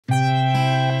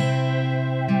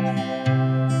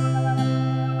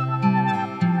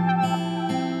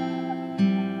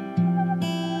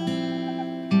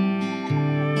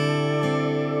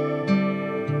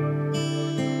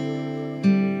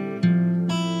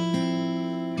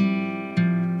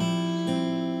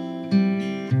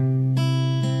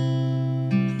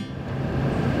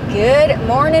Good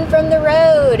morning from the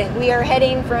road. We are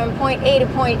heading from point A to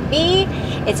point B.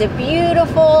 It's a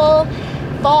beautiful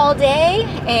fall day,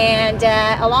 and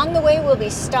along the way we'll be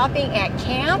stopping at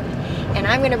camp, and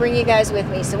I'm going to bring you guys with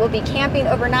me. So we'll be camping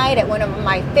overnight at one of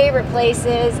my favorite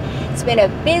places. It's been a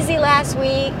busy last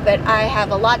week, but I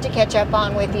have a lot to catch up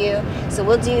on with you, so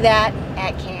we'll do that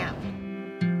at camp.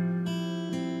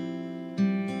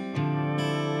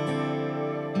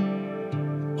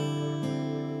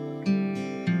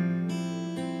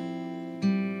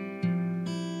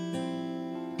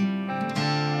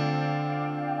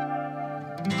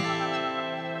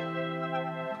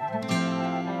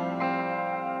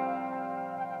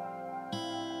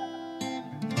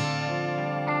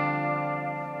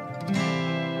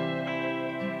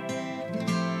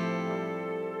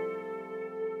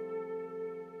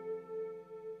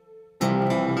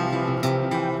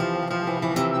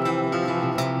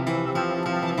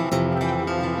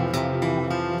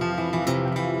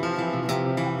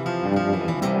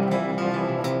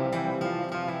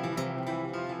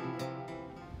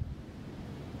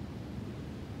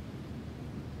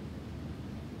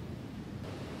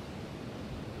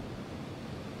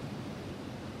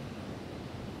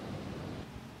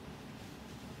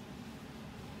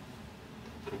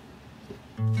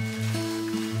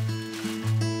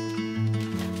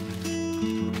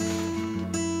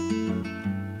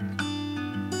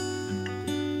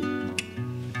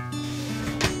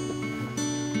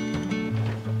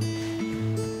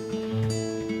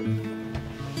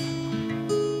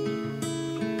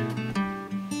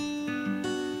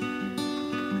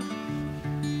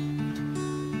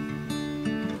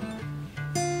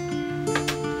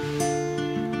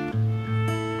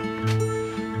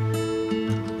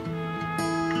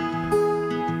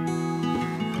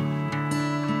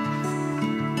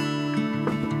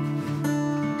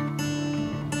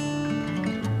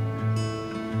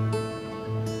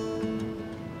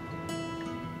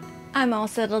 I'm all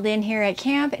settled in here at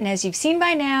camp, and as you've seen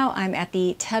by now, I'm at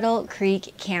the Tuttle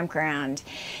Creek Campground.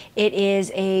 It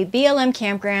is a BLM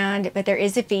campground, but there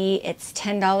is a fee. It's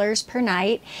 $10 per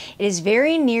night. It is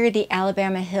very near the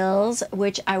Alabama Hills,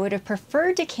 which I would have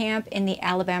preferred to camp in the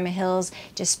Alabama Hills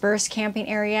dispersed camping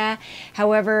area.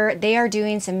 However, they are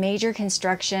doing some major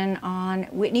construction on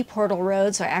Whitney Portal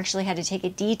Road, so I actually had to take a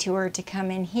detour to come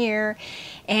in here,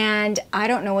 and I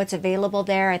don't know what's available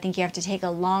there. I think you have to take a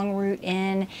long route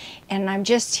in, and I'm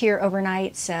just here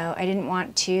overnight, so I didn't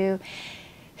want to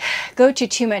go to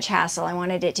too much hassle. I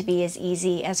wanted it to be as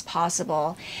easy as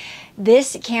possible.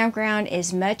 This campground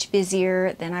is much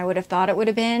busier than I would have thought it would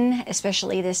have been,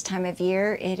 especially this time of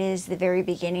year. It is the very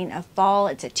beginning of fall.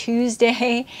 It's a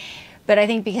Tuesday, but I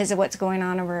think because of what's going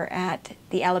on over at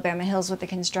the Alabama Hills with the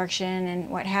construction and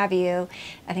what have you,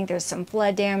 I think there's some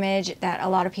flood damage that a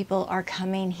lot of people are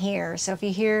coming here. So if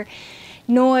you hear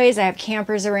noise, I have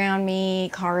campers around me,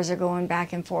 cars are going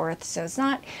back and forth, so it's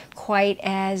not quite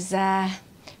as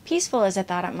peaceful as I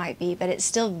thought it might be, but it's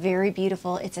still very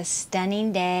beautiful. It's a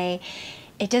stunning day.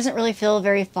 It doesn't really feel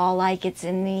very fall-like. It's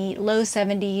in the low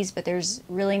 70s, but there's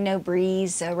really no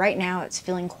breeze, so right now it's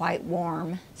feeling quite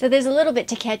warm. So there's a little bit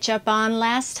to catch up on.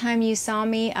 Last time you saw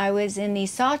me, I was in the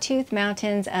Sawtooth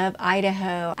Mountains of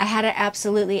Idaho. I had an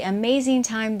absolutely amazing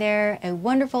time there, a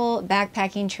wonderful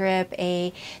backpacking trip,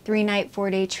 a 3-night,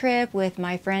 4-day trip with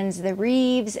my friends the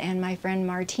Reeves and my friend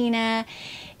Martina.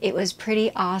 It was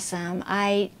pretty awesome.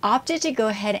 I opted to go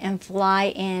ahead and fly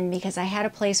in because I had a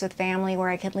place with family where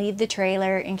I could leave the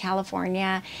trailer in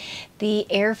California. The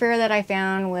airfare that I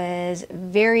found was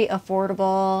very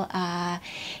affordable,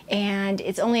 and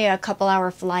it's only a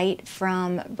couple-hour flight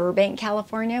from Burbank,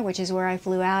 California, which is where I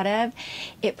flew out of.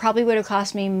 It probably would have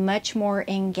cost me much more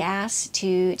in gas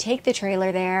to take the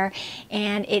trailer there,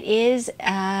 and it is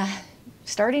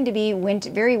starting to be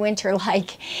very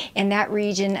winter-like in that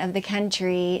region of the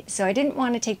country, so I didn't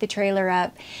want to take the trailer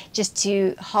up just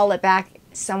to haul it back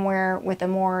somewhere with a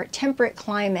more temperate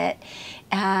climate.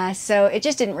 So it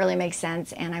just didn't really make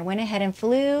sense, and I went ahead and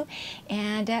flew,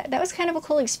 and that was kind of a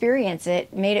cool experience.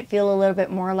 It made it feel a little bit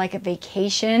more like a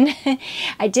vacation.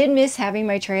 I did miss having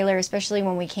my trailer, especially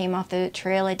when we came off the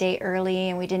trail a day early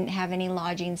and we didn't have any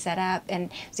lodging set up, and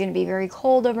it was going to be very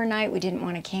cold overnight. We didn't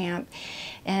want to camp,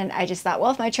 and I just thought,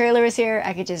 well, if my trailer was here,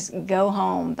 I could just go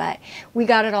home. But we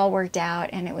got it all worked out,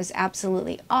 and it was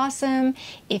absolutely awesome.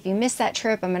 If you missed that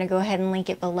trip, I'm going to go ahead and link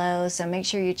it below, so make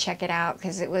sure you check it out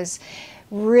because it was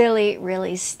really,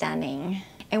 really stunning.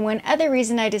 And one other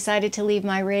reason I decided to leave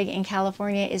my rig in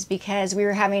California is because we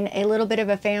were having a little bit of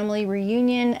a family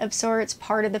reunion of sorts,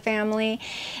 part of the family,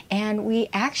 and we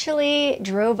actually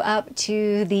drove up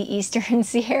to the Eastern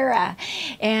Sierra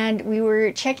and we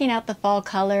were checking out the fall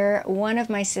color. One of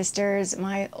my sisters,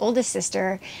 my oldest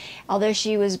sister, although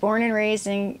she was born and raised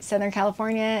in Southern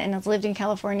California and has lived in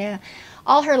California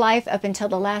all her life up until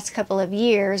the last couple of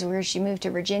years where she moved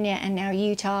to Virginia and now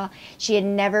Utah, she had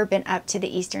never been up to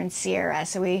the Eastern Sierra.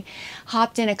 So we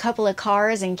hopped in a couple of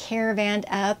cars and caravanned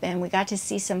up and we got to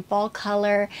see some fall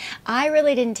color. I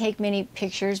really didn't take many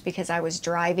pictures because I was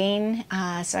driving,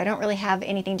 so I don't really have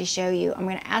anything to show you. I'm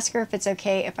going to ask her if it's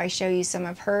okay if I show you some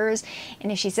of hers,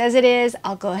 and if she says it is,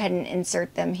 I'll go ahead and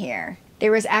insert them here.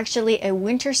 There was actually a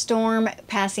winter storm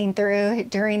passing through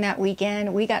during that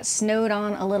weekend. We got snowed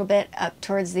on a little bit up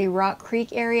towards the Rock Creek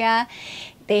area.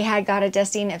 They had got a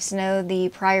dusting of snow the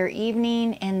prior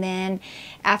evening, and then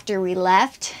after we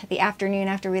left, the afternoon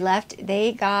after we left,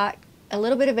 they got a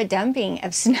little bit of a dumping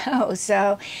of snow.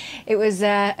 So it was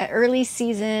an early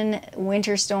season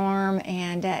winter storm,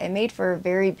 and it made for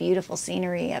very beautiful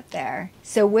scenery up there.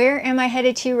 So where am I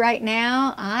headed to right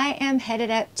now? I am headed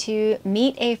up to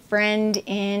meet a friend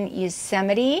in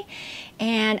Yosemite,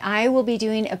 and I will be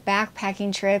doing a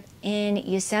backpacking trip in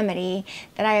Yosemite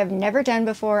that I have never done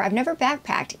before. I've never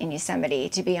backpacked in Yosemite,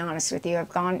 to be honest with you. I've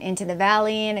gone into the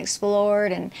valley and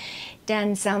explored and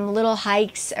done some little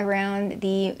hikes around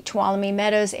the Tuolumne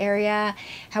Meadows area.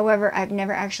 However, I've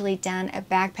never actually done a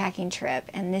backpacking trip,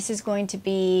 and this is going to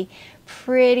be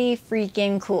pretty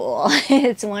freaking cool.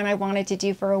 It's one I wanted to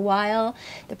do for a while.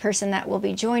 The person that will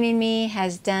be joining me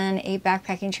has done a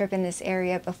backpacking trip in this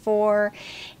area before,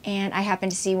 and I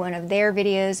happened to see one of their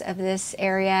videos of this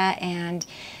area, and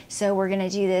so we're gonna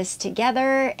do this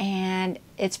together, and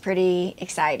it's pretty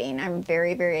exciting. I'm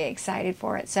very, very excited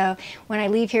for it. So when I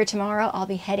leave here tomorrow, I'll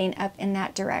be heading up in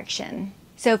that direction.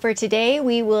 So for today,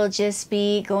 we will just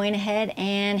be going ahead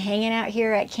and hanging out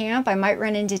here at camp. I might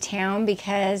run into town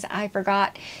because I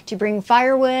forgot to bring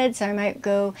firewood, so I might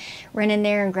go run in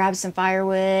there and grab some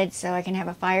firewood so I can have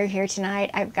a fire here tonight.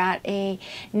 I've got a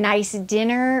nice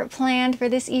dinner planned for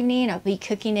this evening. I'll be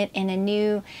cooking it in a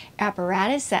new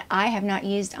apparatus that I have not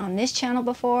used on this channel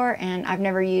before, and I've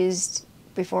never used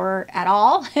before at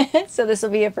all. So this will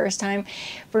be a first time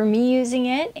for me using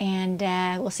it, and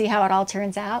we'll see how it all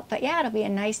turns out. But yeah, it'll be a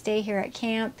nice day here at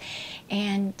camp,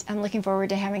 and I'm looking forward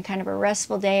to having kind of a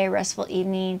restful day, a restful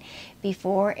evening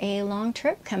before a long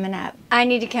trip coming up. I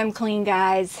need to come clean,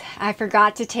 guys. I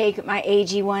forgot to take my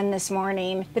AG1 this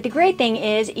morning, but the great thing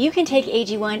is you can take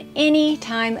AG1 any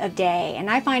time of day, and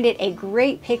I find it a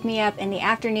great pick-me-up in the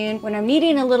afternoon when I'm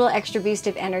needing a little extra boost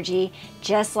of energy,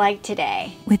 just like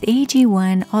today. With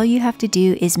AG1, all you have to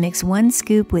do is mix 1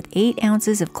 scoop with 8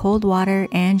 ounces of cold water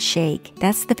and shake.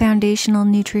 That's the foundational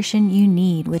nutrition you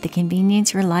need with the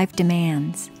convenience your life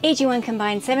demands. AG1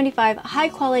 combines 75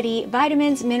 high-quality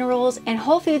vitamins, minerals, and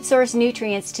whole food source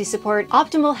nutrients to support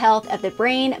optimal health of the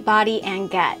brain, body,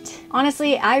 and gut.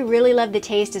 Honestly, I really love the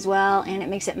taste as well, and it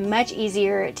makes it much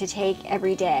easier to take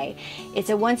every day. It's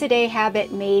a once-a-day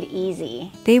habit made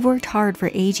easy. They've worked hard for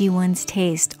AG1's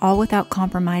taste, all without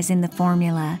compromising the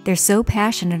formula. They're so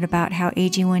passionate about how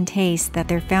AG1 tastes that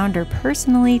their founder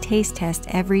personally taste tests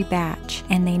every batch,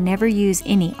 and they never use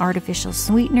any artificial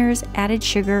sweeteners, added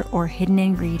sugar, or hidden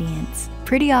ingredients.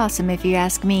 Pretty awesome if you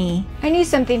ask me. I knew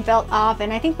something felt off,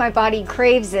 and I think my body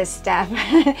craves this stuff.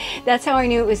 That's how I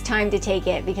knew it was time to take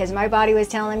it, because my body was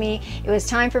telling me it was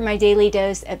time for my daily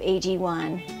dose of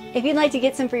AG1. If you'd like to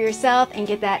get some for yourself and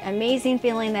get that amazing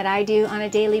feeling that I do on a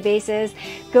daily basis,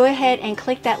 go ahead and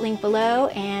click that link below,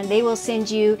 and they will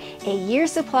send you a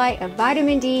year's supply of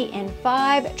vitamin D and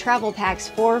 5 travel packs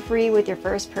for free with your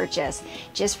first purchase,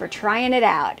 just for trying it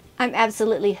out. I'm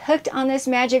absolutely hooked on this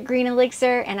magic green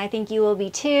elixir, and I think you will be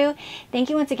too. Thank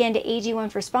you once again to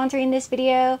AG1 for sponsoring this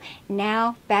video.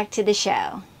 Now back to the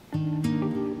show.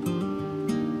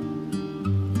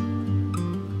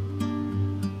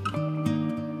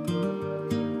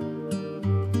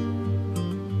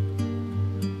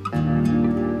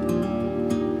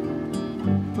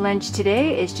 Lunch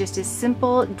today is just a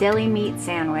simple deli meat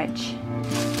sandwich.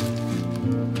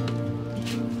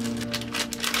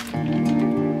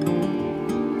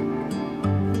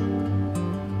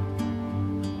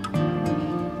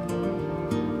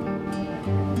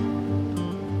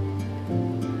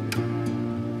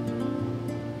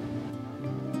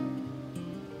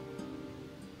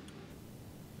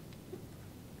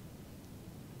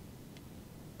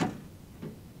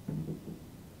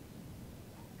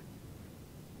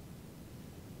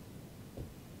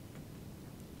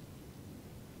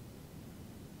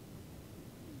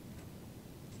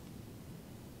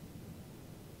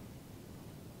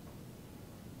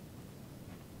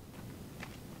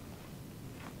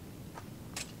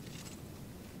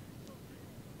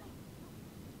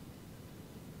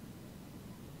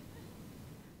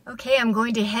 Okay, I'm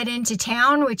going to head into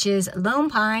town, which is Lone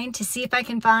Pine, to see if I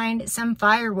can find some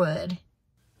firewood.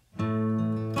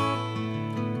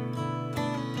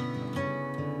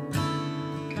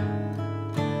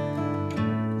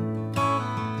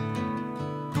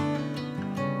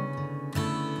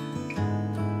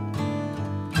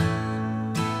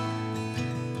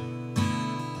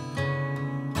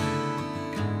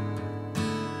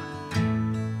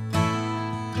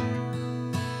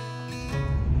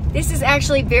 This is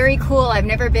actually very cool. I've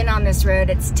never been on this road.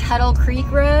 It's Tuttle Creek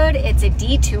Road. It's a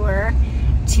detour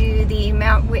to the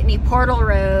Mount Whitney Portal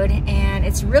Road, and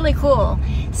it's really cool.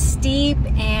 Steep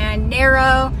and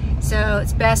narrow, so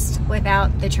it's best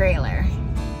without the trailer.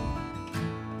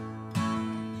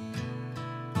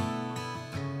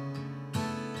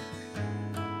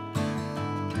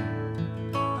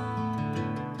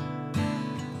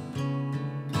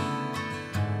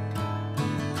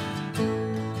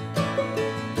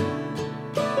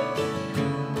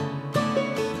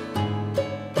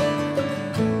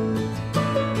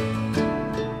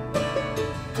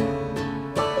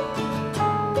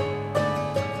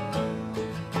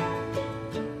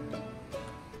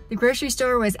 The grocery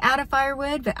store was out of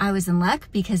firewood, but I was in luck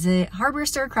because the hardware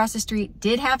store across the street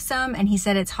did have some, and he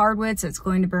said it's hardwood, so it's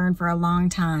going to burn for a long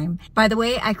time. By the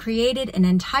way, I created an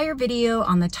entire video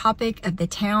on the topic of the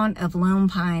town of Lone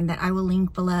Pine that I will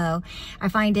link below. I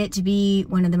find it to be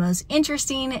one of the most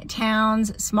interesting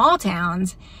towns, small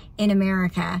towns in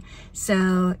America.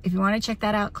 So if you want to check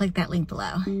that out, click that link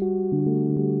below.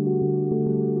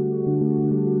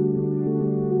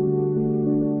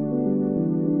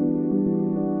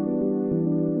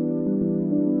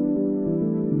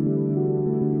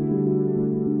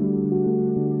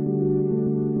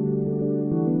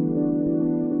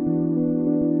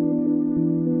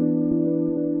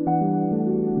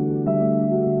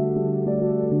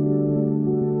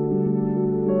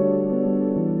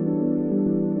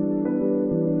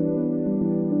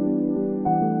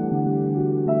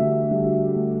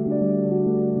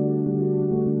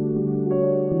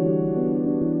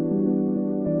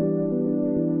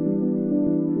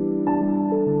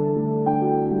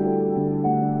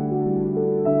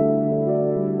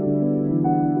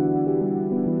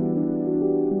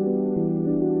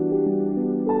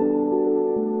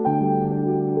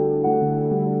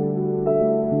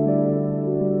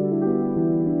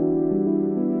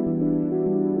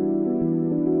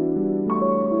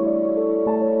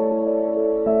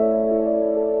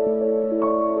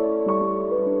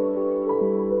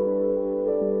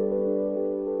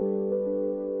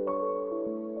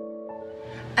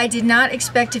 I did not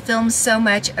expect to film so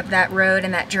much of that road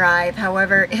and that drive.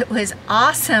 However, it was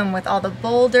awesome with all the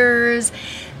boulders,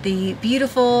 the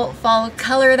beautiful fall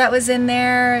color that was in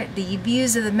there, the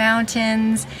views of the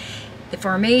mountains, the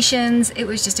formations. It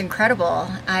was just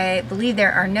incredible. I believe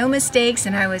there are no mistakes,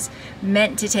 and I was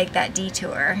meant to take that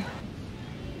detour.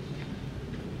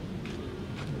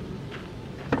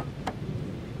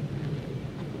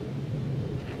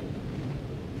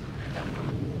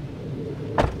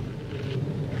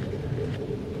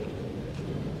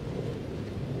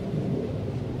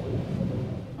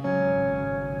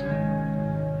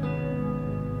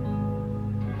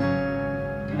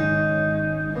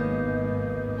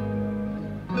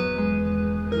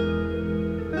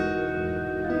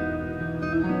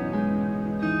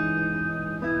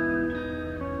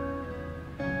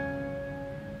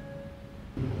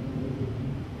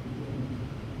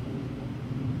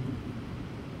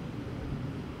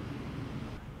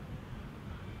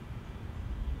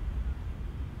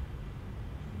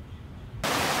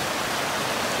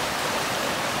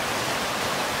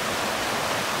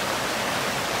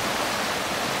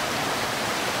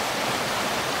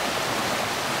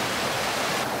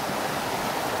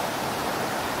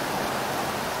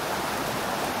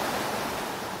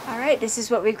 This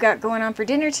is what we've got going on for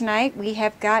dinner tonight. We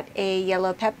have got a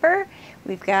yellow pepper,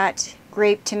 we've got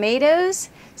grape tomatoes,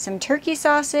 some turkey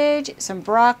sausage, some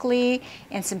broccoli,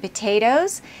 and some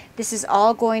potatoes. This is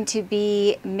all going to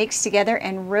be mixed together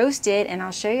and roasted, and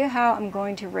I'll show you how I'm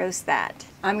going to roast that.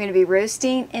 I'm going to be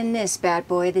roasting in this bad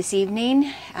boy this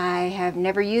evening. I have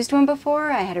never used one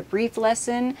before. I had a brief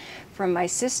lesson from my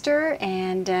sister,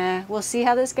 and we'll see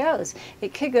how this goes.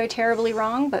 It could go terribly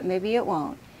wrong, but maybe it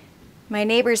won't. My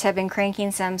neighbors have been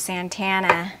cranking some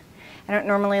Santana. I don't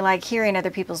normally like hearing other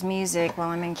people's music while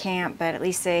I'm in camp, but at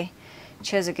least they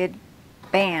chose a good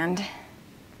band.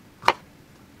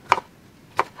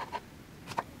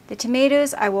 The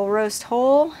tomatoes I will roast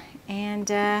whole,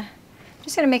 and I'm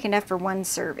just going to make enough for one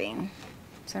serving.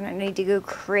 So I don't need to go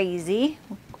crazy.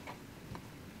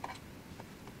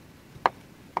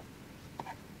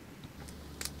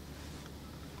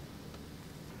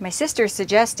 My sister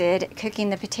suggested cooking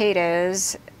the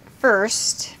potatoes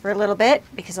first for a little bit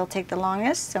because they'll take the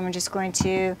longest. So I'm just going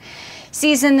to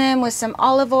season them with some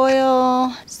olive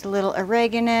oil, just a little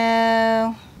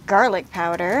oregano, garlic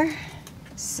powder,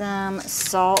 some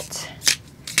salt,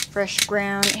 fresh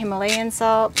ground Himalayan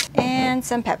salt, and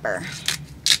some pepper.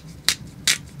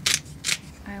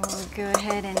 I will go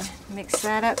ahead and mix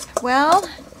that up well.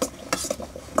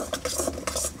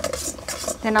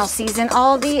 Then I'll season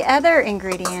all the other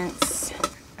ingredients.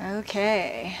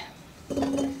 Okay.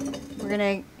 We're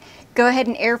gonna go ahead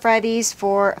and air fry these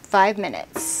for 5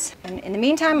 minutes. And in the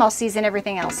meantime, I'll season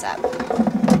everything else up.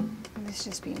 This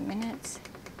just be minutes.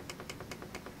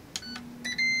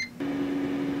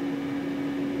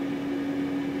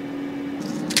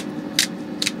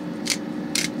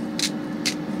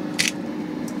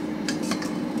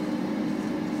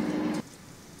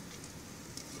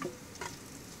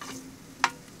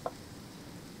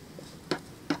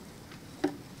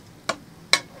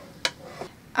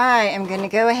 I am going to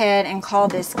go ahead and call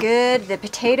this good. The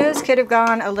potatoes could have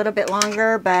gone a little bit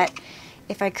longer, but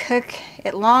if I cook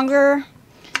it longer,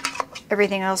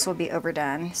 everything else will be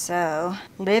overdone. So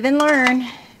live and learn.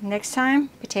 Next time,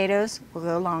 potatoes will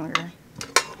go longer.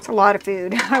 It's a lot of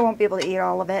food. I won't be able to eat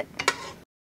all of it.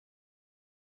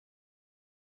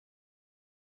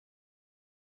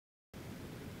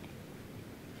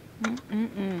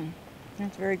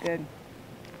 That's very good.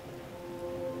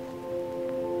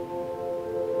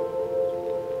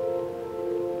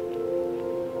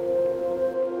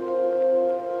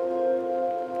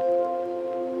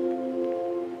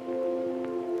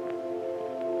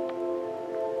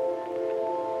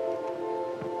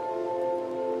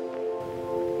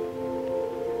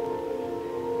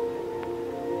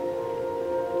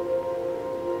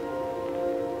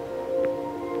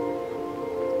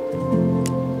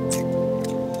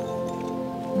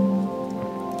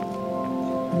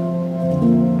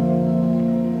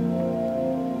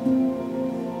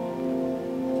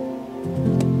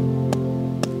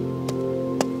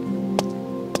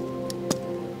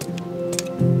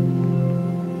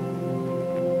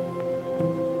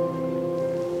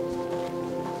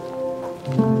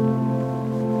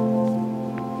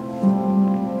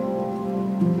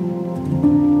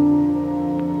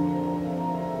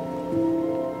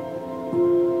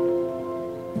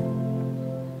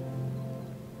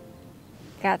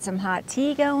 Got some hot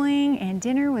tea going, and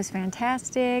dinner was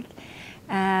fantastic.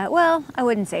 Well, I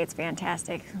wouldn't say it's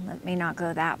fantastic. Let me not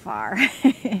go that far.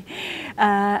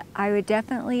 I would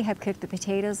definitely have cooked the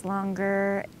potatoes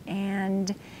longer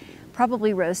and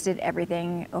probably roasted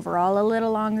everything overall a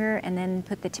little longer, and then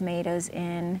put the tomatoes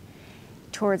in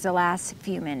towards the last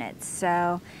few minutes.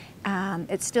 So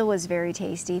it still was very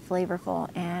tasty, flavorful,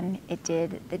 and it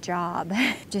did the job.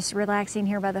 Just relaxing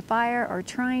here by the fire, or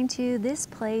trying to. This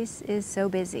place is so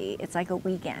busy. It's like a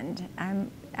weekend. I'm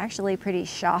actually pretty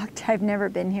shocked. I've never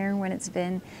been here when it's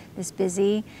been this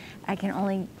busy. I can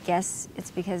only guess it's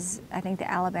because I think the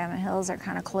Alabama hills are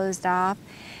kind of closed off,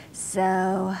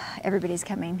 so everybody's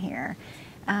coming here.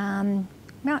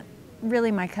 Not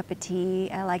really my cup of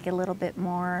tea. I like a little bit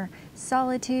more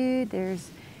solitude.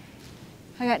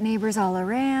 I got neighbors all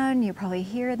around. You probably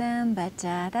hear them, but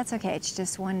that's okay. It's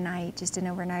just one night, just an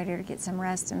overnighter to get some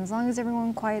rest. And as long as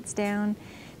everyone quiets down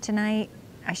tonight,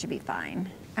 I should be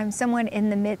fine. I'm somewhat in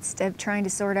the midst of trying to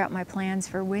sort out my plans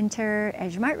for winter.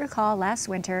 As you might recall, last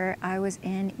winter I was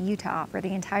in Utah for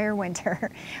the entire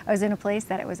winter. I was in a place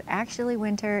that it was actually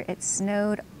winter. It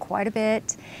snowed quite a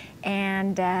bit,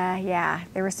 and yeah,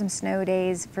 there were some snow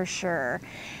days for sure.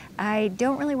 I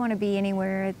don't really want to be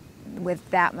anywhere with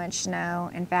that much snow.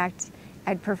 In fact,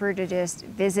 I'd prefer to just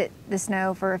visit the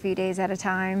snow for a few days at a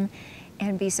time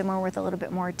and be somewhere with a little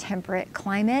bit more temperate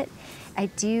climate. I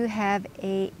do have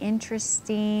an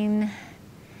interesting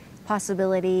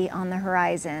possibility on the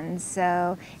horizon,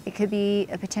 so it could be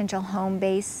a potential home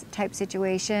base type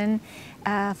situation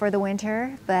for the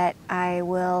winter, but I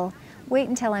will wait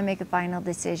until I make a final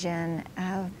decision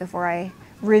before I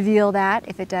reveal that,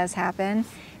 if it does happen.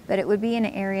 But it would be in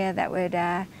an area that would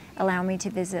allow me to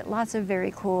visit lots of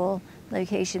very cool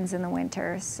locations in the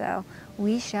winter, so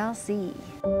we shall see.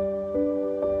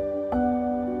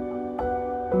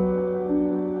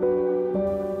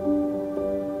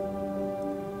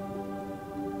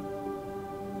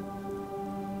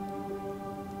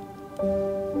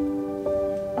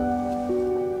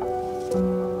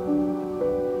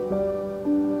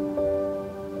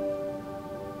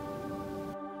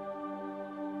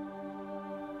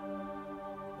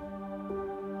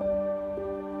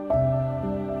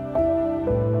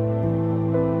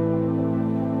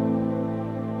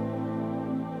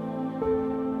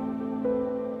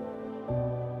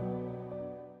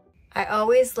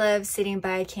 always love sitting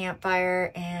by a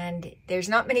campfire, and there's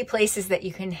not many places that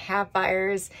you can have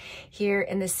fires here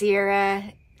in the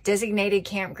Sierra. Designated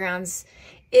campgrounds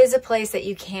is a place that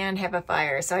you can have a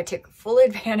fire. So I took full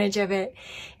advantage of it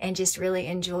and just really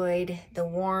enjoyed the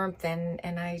warmth, and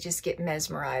I just get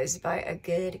mesmerized by a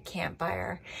good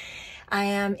campfire. I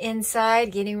am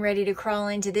inside getting ready to crawl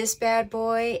into this bad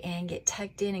boy and get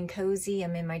tucked in and cozy.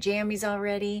 I'm in my jammies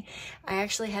already. I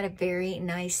actually had a very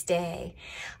nice day.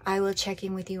 I will check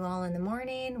in with you all in the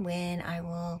morning when I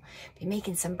will be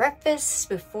making some breakfast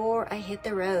before I hit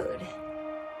the road.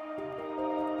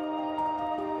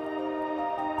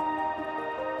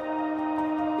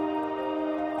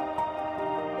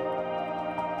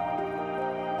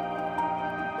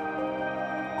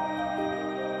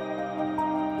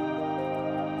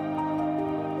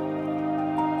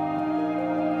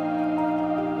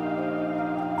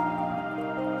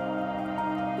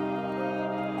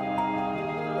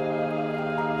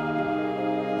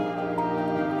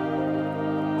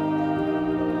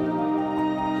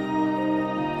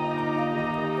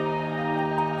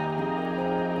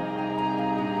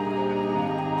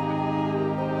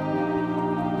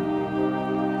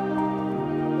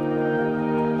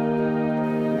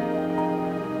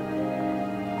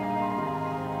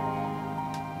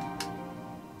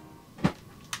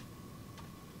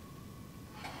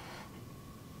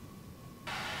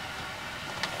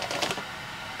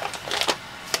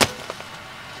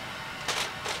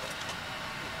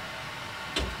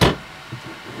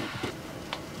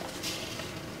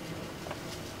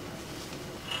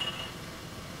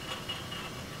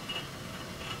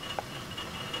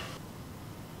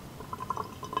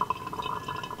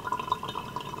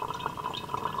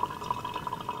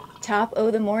 Top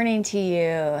of the morning to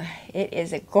you. It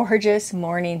is a gorgeous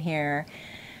morning here.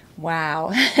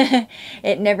 Wow.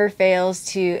 It never fails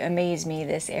to amaze me,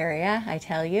 this area, I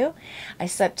tell you. I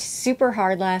slept super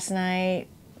hard last night,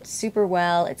 super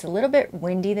well. It's a little bit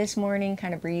windy this morning,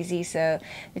 kind of breezy, so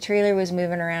the trailer was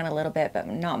moving around a little bit, but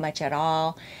not much at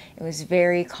all. It was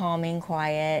very calming,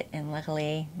 quiet, and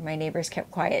luckily my neighbors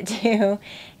kept quiet too.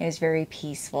 It was very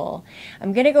peaceful.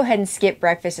 I'm gonna go ahead and skip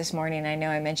breakfast this morning. I know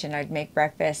I mentioned I'd make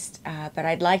breakfast, but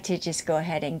I'd like to just go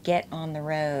ahead and get on the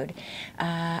road.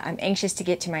 I'm anxious to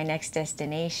get to my next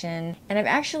destination, and I've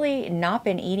actually not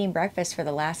been eating breakfast for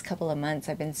the last couple of months.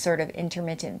 I've been sort of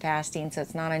intermittent fasting, so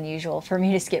it's not unusual for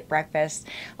me to skip breakfast.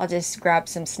 I'll just grab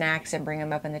some snacks and bring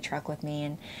them up in the truck with me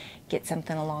and get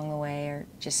something along the way, or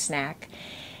just snack.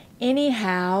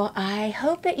 Anyhow, I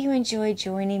hope that you enjoyed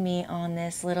joining me on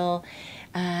this little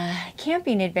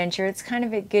camping adventure. It's kind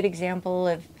of a good example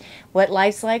of what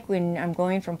life's like when I'm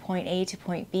going from point A to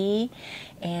point B,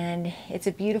 and it's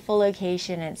a beautiful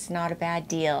location. It's not a bad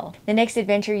deal. The next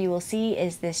adventure you will see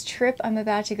is this trip I'm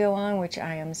about to go on, which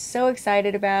I am so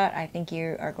excited about. I think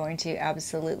you are going to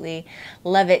absolutely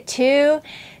love it too.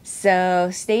 So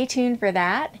stay tuned for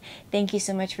that. Thank you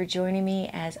so much for joining me.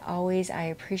 As always, I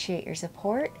appreciate your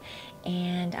support,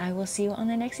 and I will see you on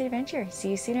the next adventure. See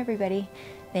you soon, everybody.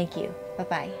 Thank you.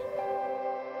 Bye-bye.